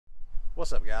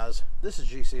What's up guys, this is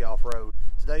GC Off-Road.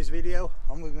 Today's video,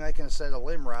 I'm going to be making a set of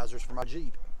limb risers for my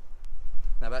Jeep.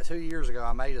 Now about 2 years ago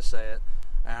I made a set,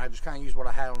 and I just kind of used what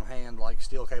I had on hand, like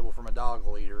steel cable from a dog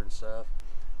leader and stuff.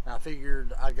 And I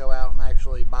figured I'd go out and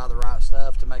actually buy the right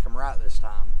stuff to make them right this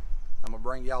time. I'm going to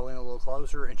bring y'all in a little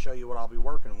closer and show you what I'll be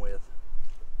working with.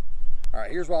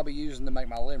 Alright, here's what I'll be using to make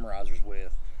my limb risers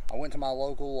with. I went to my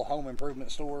local home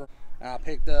improvement store and I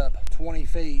picked up 20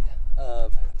 feet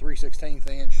of 3/16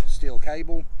 inch steel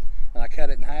cable, and I cut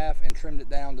it in half and trimmed it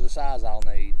down to the size I'll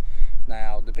need.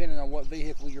 Now, depending on what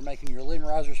vehicle you're making your limb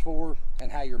risers for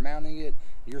and how you're mounting it,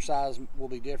 your size will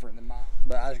be different than mine.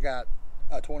 But I just got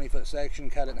a 20-foot section,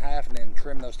 cut it in half, and then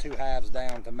trim those two halves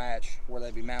down to match where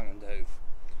they'd be mounted to.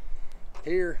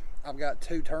 Here, I've got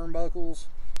two turnbuckles.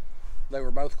 They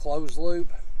were both closed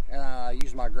loop, and I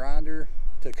used my grinder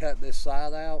to cut this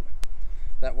side out.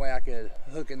 That way I could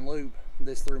hook and loop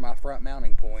this through my front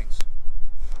mounting points.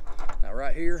 Now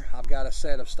right here I've got a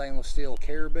set of stainless steel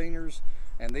carabiners,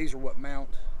 and these are what mount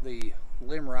the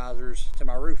limb risers to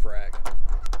my roof rack.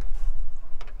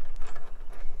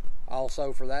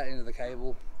 Also, for that end of the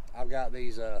cable, I've got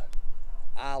these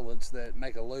eyelets that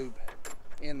make a loop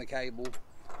in the cable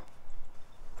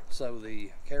so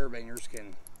the carabiners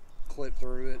can clip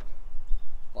through it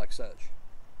like such.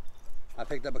 I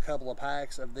picked up a couple of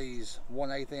packs of these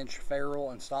 1/8 inch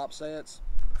ferrule and stop sets,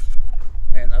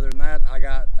 and other than that I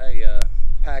got a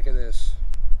pack of this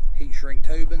heat shrink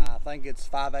tubing. I think it's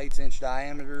 5/8 inch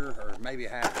diameter, or maybe a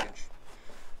 1/2 inch.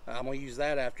 I'm going to use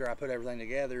that after I put everything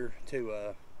together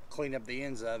to clean up the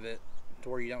ends of it to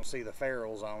where you don't see the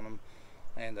ferrules on them,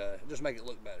 and just make it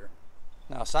look better.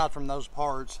 Now, aside from those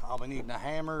parts, I'll be needing a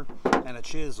hammer and a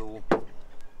chisel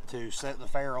to set the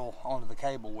ferrule onto the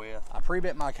cable with. I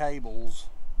pre-bent my cables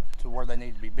to where they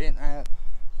need to be bent at,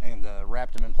 and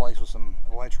wrapped them in place with some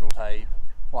electrical tape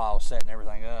while I was setting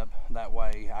everything up. That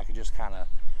way I could just kind of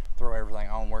throw everything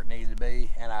on where it needed to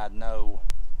be, and I'd know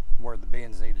where the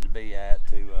bends needed to be at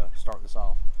to start this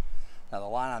off. Now, the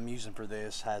line I'm using for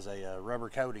this has a rubber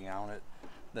coating on it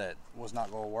that was not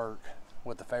going to work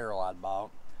with the ferrule I'd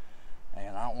bought,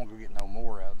 and I don't want to get no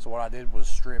more of it. So what I did was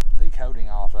strip the coating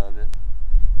off of it,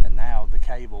 and now the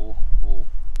cable will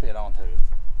fit onto it.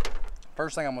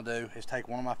 First thing I'm going to do is take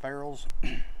one of my ferrules,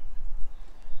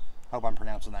 hope I'm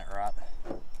pronouncing that right,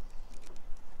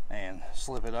 and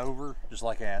slip it over just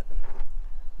like that.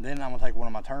 Then I'm going to take one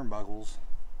of my turnbuckles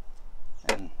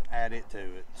and add it to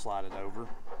it, slide it over.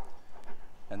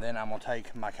 And then I'm going to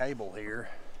take my cable here,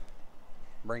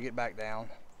 bring it back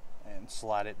down, and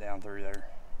slide it down through there.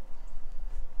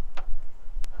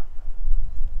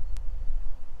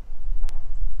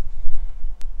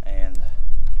 And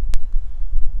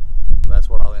that's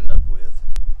what I'll end up with.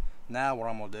 Now what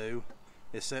I'm going to do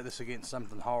is set this against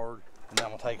something hard, and then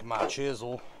I'm going to take my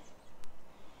chisel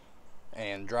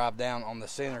and drive down on the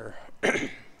center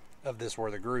of this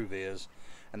where the groove is,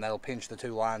 and that'll pinch the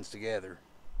two lines together.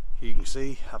 You can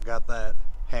see I've got that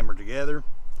hammered together.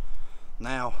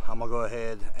 Now I'm going to go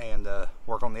ahead and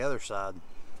work on the other side.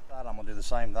 I'm going to do the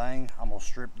same thing. I'm going to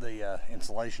strip the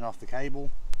insulation off the cable,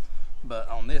 but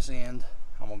on this end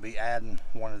I'm going to be adding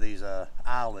one of these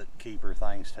eyelet keeper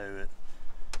things to it,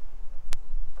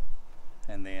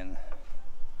 and then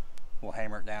we'll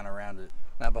hammer it down around it.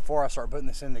 Now, before I start putting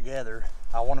this in together,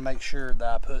 I want to make sure that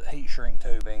I put heat shrink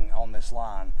tubing on this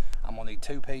line. I'm going to need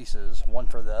two pieces, one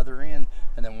for the other end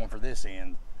and then one for this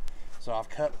end. So I've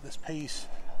cut this piece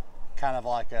kind of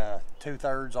like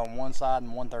 2/3 on one side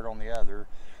and 1/3 on the other.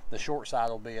 The short side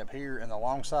will be up here and the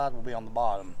long side will be on the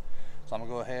bottom. So I'm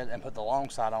going to go ahead and put the long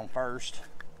side on first,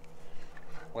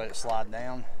 let it slide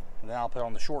down, and then I'll put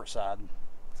on the short side.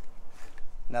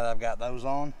 Now that I've got those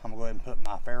on, I'm going to go ahead and put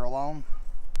my ferrule on.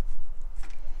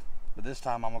 But this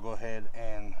time I'm going to go ahead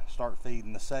and start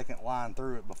feeding the second line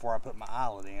through it before I put my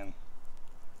eyelet in.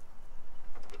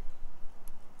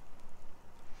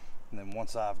 And then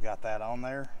once I've got that on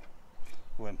there,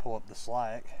 go ahead and pull up the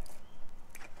slack.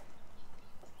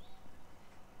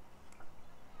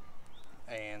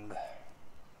 And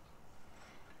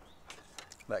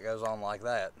that goes on like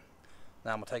that.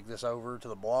 Now I'm going to take this over to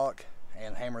the block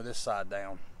and hammer this side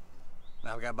down.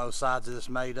 Now I've got both sides of this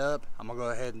made up. I'm going to go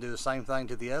ahead and do the same thing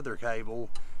to the other cable,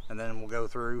 and then we'll go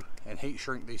through and heat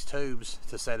shrink these tubes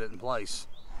to set it in place.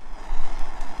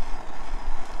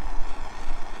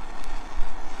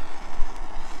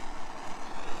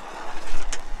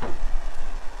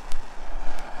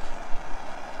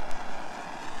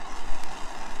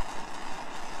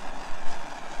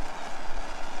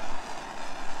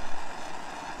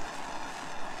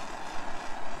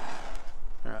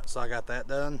 Alright, so I got that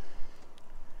done.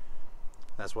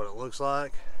 That's what it looks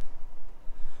like.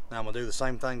 Now I'm going to do the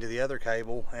same thing to the other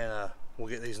cable, and we'll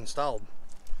get these installed.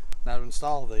 Now to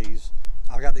install these,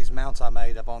 I've got these mounts I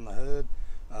made up on the hood.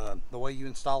 The way you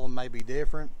install them may be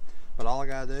different, but all I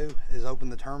got to do is open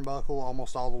the turnbuckle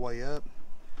almost all the way up,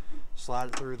 slide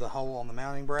it through the hole on the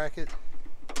mounting bracket,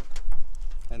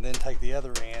 and then take the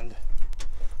other end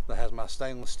that has my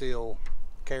stainless steel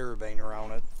carabiner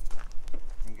on it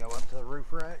and go up to the roof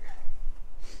rack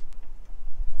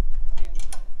and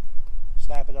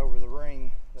snap it over the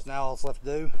ring. So now all that's left to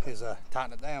do is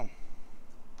tighten it down.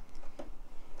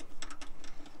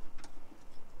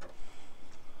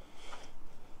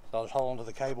 So I'll just hold onto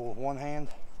the cable with one hand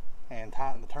and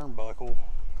tighten the turnbuckle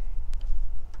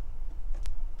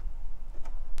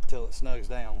until it snugs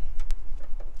down.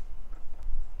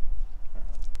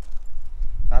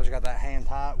 Now I've just got that hand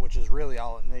tight, which is really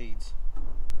all it needs.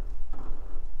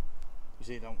 You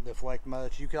see it don't deflect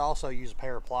much. You could also use a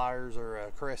pair of pliers or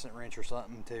a crescent wrench or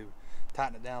something to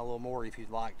tighten it down a little more if you'd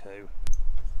like to.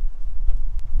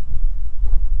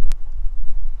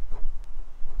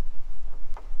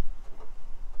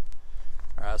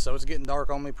 Alright, so it's getting dark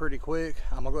on me pretty quick.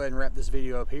 I'm going to go ahead and wrap this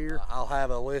video up here. I'll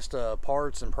have a list of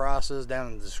parts and prices down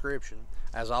in the description.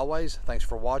 As always, thanks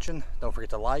for watching. Don't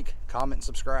forget to like, comment, and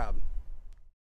subscribe.